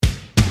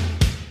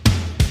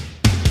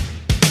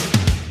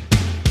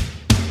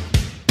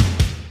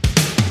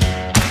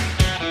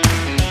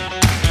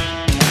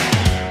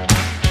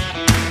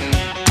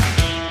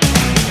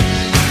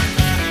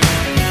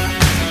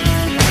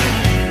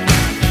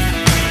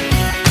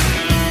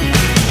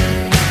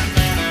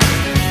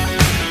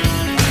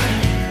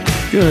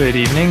Good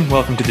evening.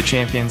 Welcome to the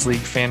Champions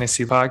League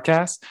Fantasy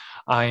Podcast.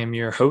 I am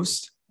your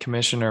host,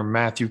 Commissioner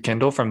Matthew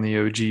Kendall from the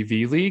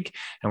OGV League,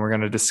 and we're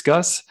going to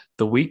discuss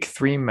the Week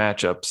 3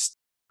 matchups.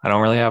 I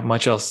don't really have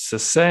much else to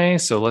say,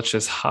 so let's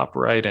just hop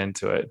right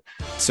into it.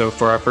 So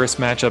for our first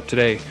matchup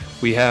today,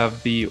 we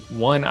have the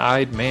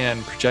one-eyed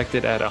man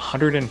projected at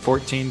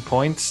 114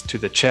 points to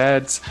the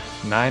Chads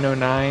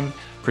 909,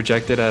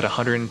 projected at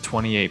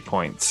 128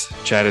 points.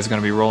 Chad is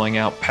going to be rolling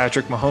out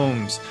Patrick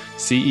Mahomes,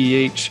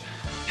 CEH,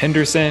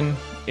 Henderson,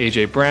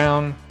 AJ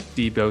Brown,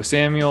 Deebo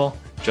Samuel,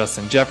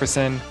 Justin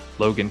Jefferson,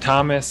 Logan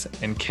Thomas,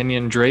 and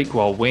Kenyon Drake,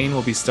 while Wayne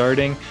will be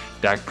starting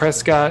Dak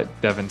Prescott,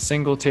 Devin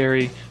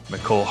Singletary,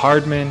 Mecole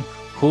Hardman,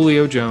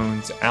 Julio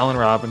Jones, Allen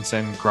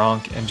Robinson,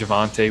 Gronk, and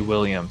Javonte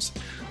Williams.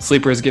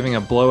 Sleeper is giving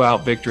a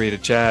blowout victory to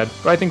Chad,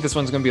 but I think this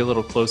one's going to be a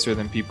little closer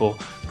than people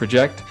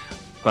project.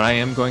 But I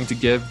am going to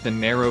give the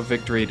narrow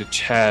victory to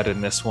Chad in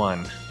this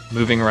one.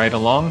 Moving right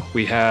along,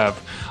 we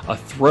have a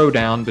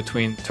throwdown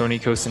between Tony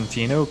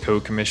Cosentino,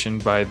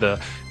 co-commissioned by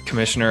the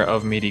Commissioner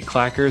of Meaty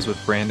Clackers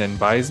with Brandon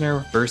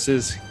Beisner,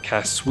 versus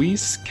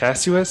Casuis.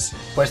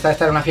 Pues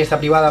esta era una fiesta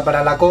privada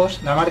para la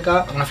COS, la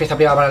marca, una fiesta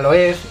privada para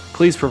Loef.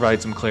 Please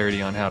provide some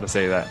clarity on how to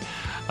say that.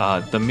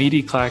 The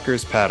Meaty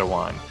Clackers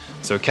Padawan.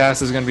 So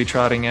Cass is going to be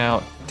trotting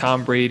out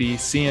Tom Brady,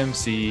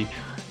 CMC,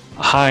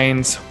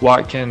 Hines,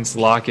 Watkins,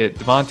 Lockett,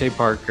 Devontae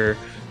Parker,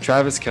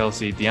 Travis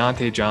Kelce,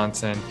 Deontay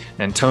Johnson,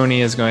 and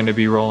Tony is going to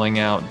be rolling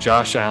out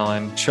Josh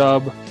Allen,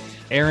 Chubb,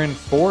 Aaron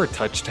 4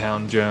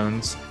 touchdown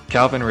Jones,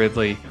 Calvin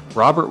Ridley,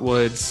 Robert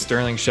Woods,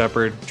 Sterling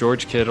Shepard,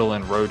 George Kittle,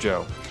 and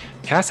Rojo.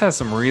 Cass has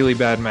some really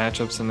bad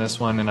matchups in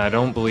this one, and I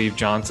don't believe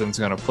Johnson's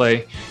going to play.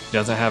 He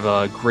doesn't have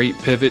a great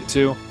pivot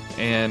to.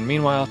 And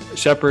meanwhile,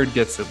 Shepard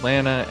gets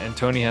Atlanta, and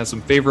Tony has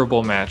some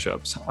favorable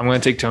matchups. I'm going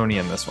to take Tony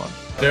in this one.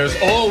 There's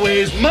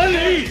always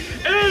money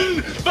in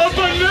the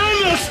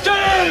banana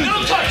stand!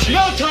 No touching!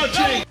 No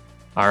touching!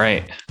 All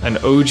right, an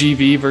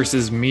OGV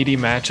versus Meaty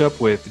matchup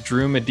with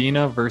Drew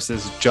Medina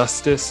versus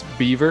Justice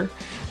Beaver.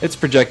 It's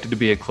projected to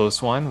be a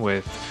close one,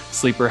 with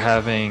Sleeper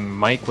having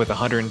Mike with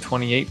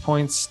 128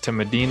 points to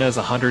Medina's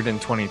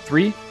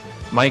 123.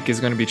 Mike is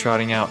going to be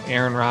trotting out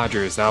Aaron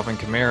Rodgers, Alvin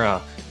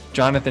Kamara,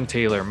 Jonathan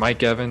Taylor,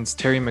 Mike Evans,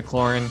 Terry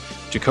McLaurin,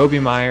 Jacoby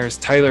Myers,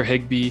 Tyler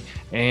Higbee,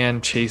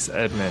 and Chase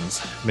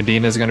Edmonds.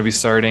 Medina is going to be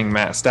starting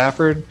Matt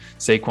Stafford,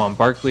 Saquon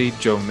Barkley,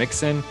 Joe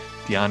Mixon,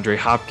 DeAndre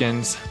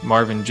Hopkins,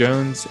 Marvin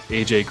Jones,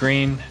 AJ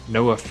Green,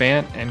 Noah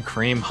Fant, and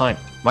Kareem Hunt.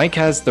 Mike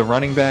has the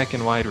running back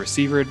and wide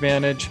receiver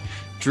advantage.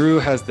 Drew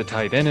has the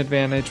tight end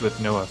advantage with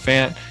Noah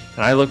Fant,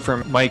 and I look for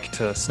Mike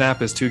to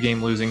snap his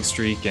 2-game losing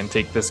streak and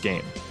take this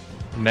game.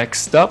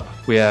 Next up,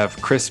 we have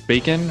Chris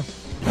Bacon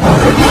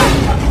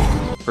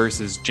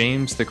versus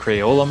James the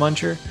Crayola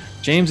Muncher.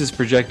 James is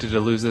projected to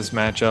lose this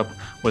matchup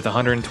with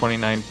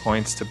 129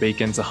 points to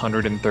Bacon's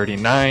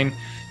 139.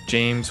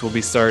 James will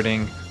be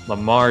starting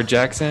Lamar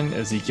Jackson,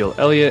 Ezekiel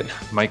Elliott,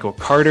 Michael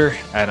Carter,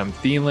 Adam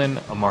Thielen,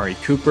 Amari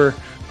Cooper,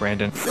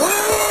 Brandon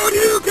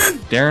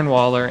Darren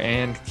Waller,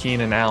 and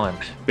Keenan Allen.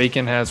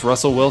 Bacon has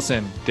Russell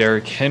Wilson,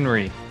 Derrick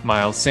Henry,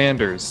 Miles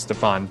Sanders,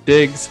 Stephon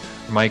Diggs,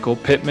 Michael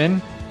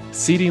Pittman,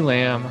 CeeDee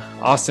Lamb,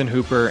 Austin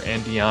Hooper,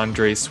 and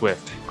DeAndre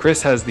Swift.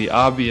 Chris has the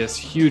obvious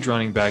huge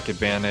running back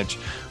advantage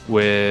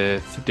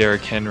with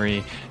Derrick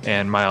Henry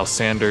and Miles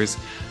Sanders.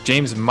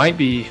 James might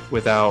be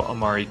without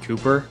Amari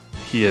Cooper.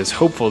 He is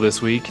hopeful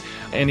this week,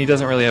 and he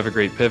doesn't really have a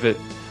great pivot.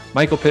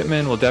 Michael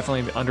Pittman will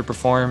definitely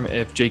underperform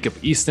if Jacob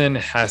Easton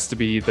has to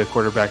be the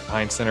quarterback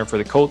behind center for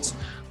the Colts,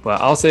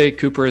 but I'll say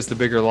Cooper is the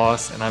bigger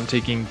loss, and I'm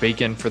taking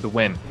Bacon for the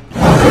win.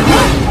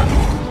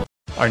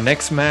 Our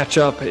next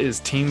matchup is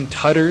Team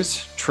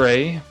Tutter's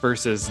Trey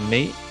versus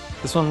Nate.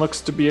 This one looks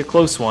to be a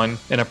close one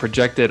in a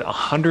projected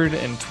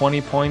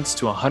 120 points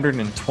to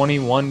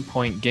 121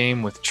 point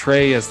game with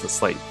Trey as the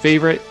slight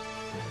favorite.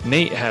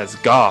 Nate has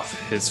Goff,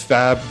 his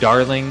fab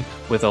darling,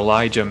 with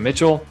Elijah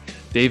Mitchell,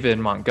 David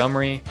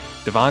Montgomery,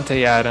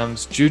 Devontae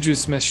Adams, Juju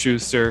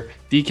Smith-Schuster,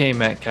 DK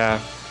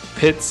Metcalf,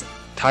 Pitts,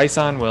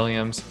 Tyson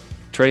Williams.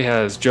 Trey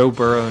has Joe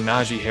Burrow,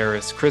 Najee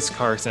Harris, Chris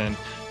Carson,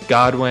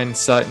 Godwin,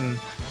 Sutton,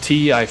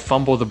 I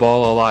fumble the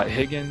ball a lot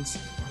Higgins,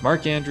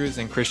 Mark Andrews,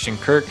 and Christian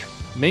Kirk.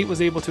 Nate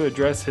was able to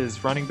address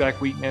his running back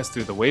weakness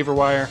through the waiver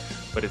wire,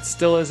 but it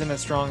still isn't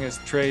as strong as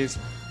Trey's,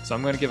 so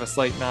I'm going to give a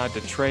slight nod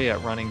to Trey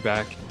at running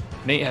back.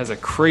 Nate has a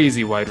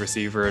crazy wide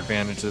receiver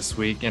advantage this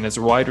week, and his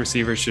wide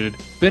receiver should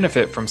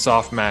benefit from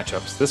soft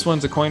matchups. This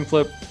one's a coin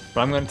flip,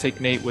 but I'm going to take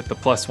Nate with the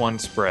 +1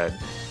 spread.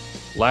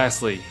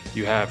 Lastly,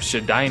 you have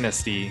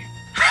Shadynasty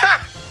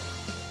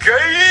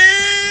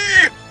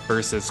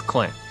versus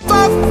Clint.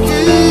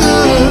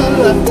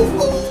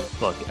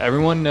 Look,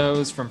 everyone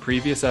knows from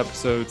previous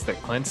episodes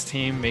that Clint's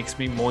team makes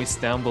me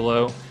moist down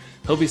below.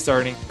 He'll be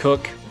starting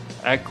Cook,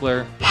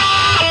 Eckler,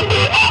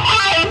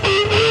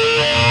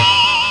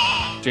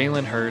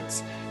 Jalen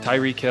Hurts,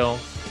 Tyreek Hill,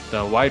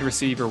 the wide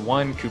receiver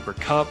 1, Cooper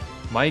Kupp,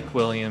 Mike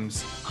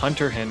Williams,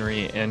 Hunter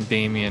Henry, and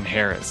Damian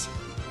Harris.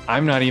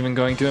 I'm not even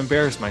going to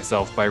embarrass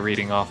myself by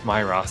reading off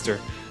my roster.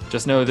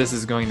 Just know this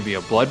is going to be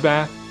a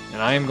bloodbath,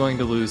 and I am going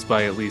to lose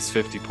by at least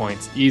 50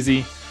 points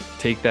easy.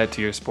 take that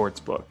to your sports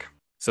book.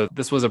 So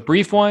this was a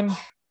brief one.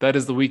 That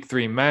is the week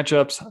 3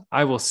 matchups.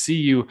 I will see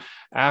you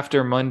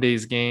after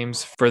Monday's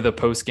games for the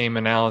post-game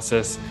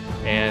analysis,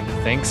 and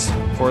thanks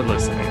for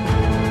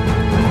listening.